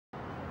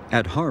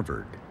At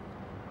Harvard,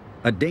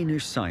 a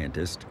Danish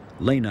scientist,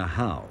 Lene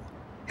Hau,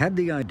 had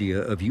the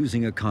idea of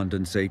using a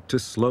condensate to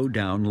slow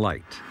down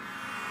light.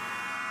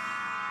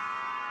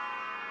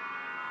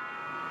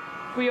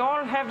 We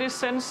all have this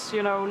sense,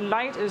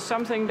 light is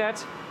something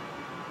that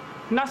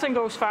nothing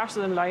goes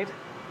faster than light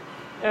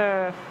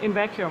in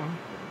vacuum.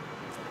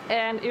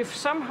 And if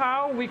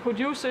somehow we could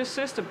use this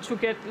system to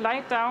get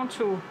light down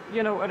to,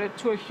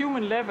 to a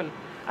human level,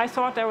 I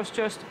thought that was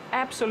just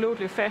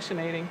absolutely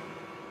fascinating.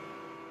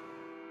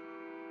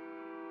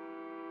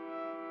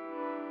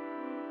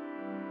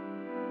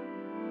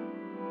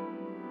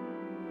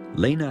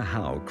 Lene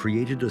Hau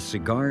created a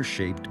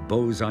cigar-shaped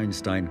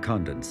Bose-Einstein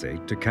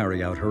condensate to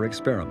carry out her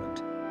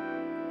experiment.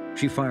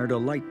 She fired a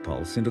light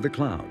pulse into the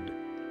cloud.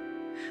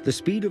 The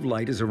speed of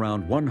light is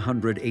around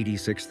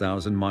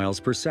 186,000 miles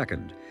per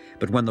second,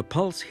 but when the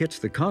pulse hits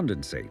the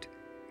condensate,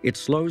 it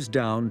slows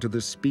down to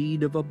the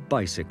speed of a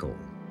bicycle.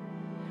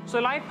 So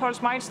the light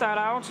pulse might start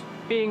out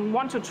being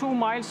 1 to 2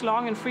 miles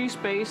long in free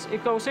space.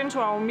 It goes into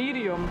our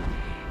medium.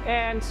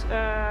 And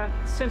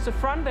since the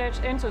front edge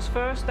enters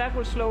first, that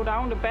will slow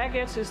down. The back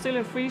edge is still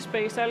in free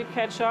space. That'll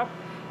catch up,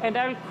 and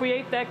that'll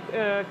create that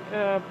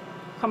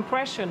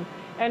compression.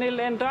 And it'll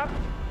end up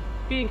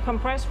being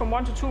compressed from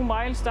 1 to 2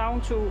 miles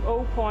down to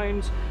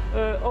 0.001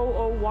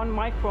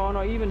 micron,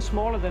 or even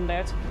smaller than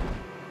that.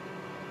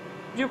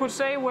 You could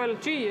say, well,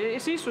 gee,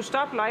 it's easy to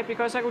stop light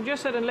because I could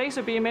just set a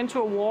laser beam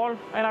into a wall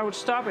and I would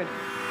stop it.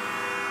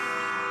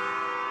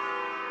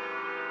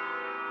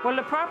 Well,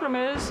 the problem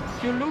is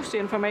you lose the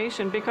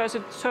information because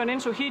it's turned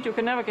into heat. You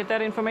can never get that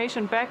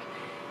information back.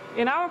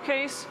 In our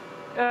case,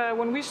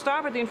 when we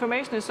stop it, the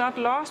information is not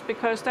lost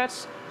because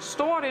that's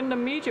stored in the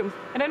medium.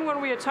 And then when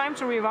we have time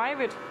to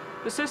revive it,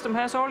 the system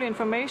has all the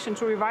information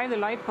to revive the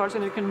light pulse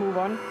and it can move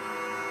on.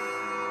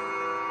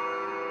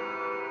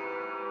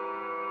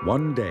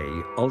 One day,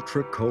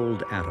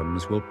 ultra-cold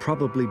atoms will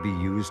probably be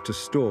used to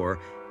store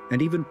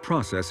and even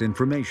process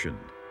information.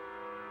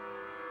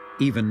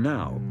 Even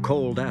now,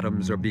 cold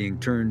atoms are being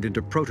turned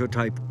into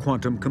prototype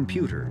quantum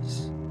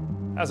computers.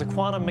 As a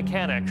quantum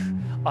mechanic,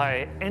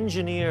 I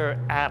engineer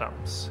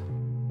atoms.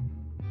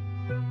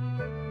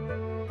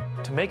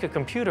 To make a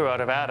computer out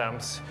of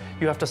atoms,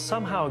 you have to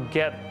somehow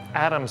get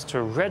atoms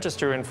to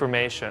register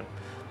information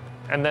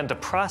and then to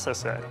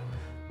process it.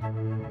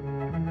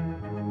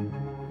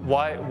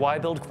 Why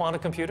build quantum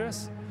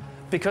computers?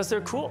 Because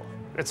they're cool.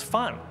 It's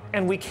fun,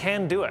 and we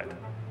can do it.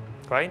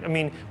 Right? I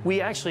mean, we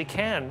actually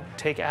can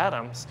take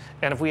atoms,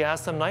 and if we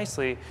ask them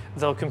nicely,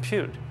 they'll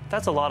compute.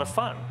 That's a lot of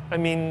fun. I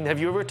mean, have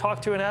you ever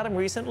talked to an atom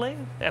recently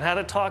and had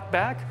it talk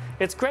back?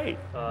 It's great.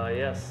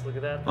 Yes, look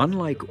at that.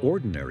 Unlike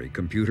ordinary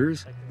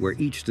computers, where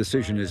each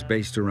decision is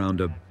based around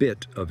a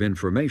bit of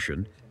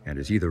information and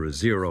is either a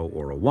 0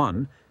 or a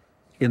 1,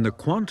 in the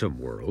quantum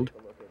world,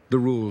 the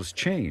rules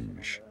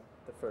change.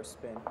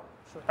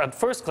 At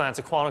first glance,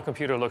 a quantum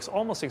computer looks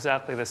almost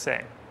exactly the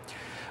same.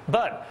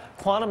 But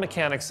quantum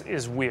mechanics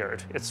is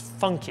weird. It's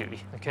funky,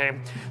 okay?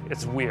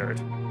 It's weird.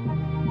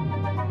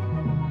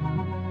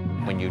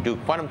 When you do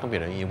quantum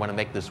computing, you want to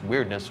make this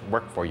weirdness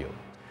work for you.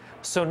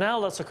 So now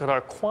let's look at our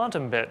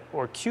quantum bit,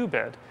 or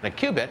qubit. The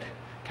qubit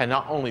can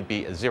not only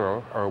be a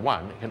 0 or a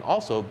 1, it can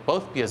also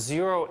both be a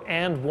 0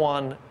 and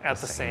 1 at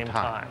the same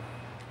time.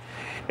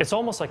 It's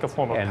almost like a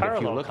form of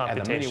parallel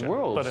computation,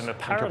 but in a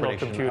parallel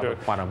computer,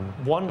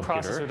 one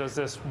processor does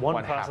this,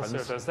 one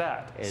processor does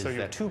that. So you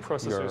have two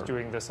processors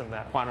doing this and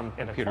that. In a quantum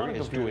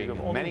computer, you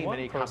have only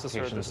one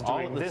processor that's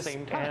doing this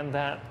and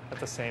that at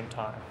the same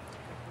time.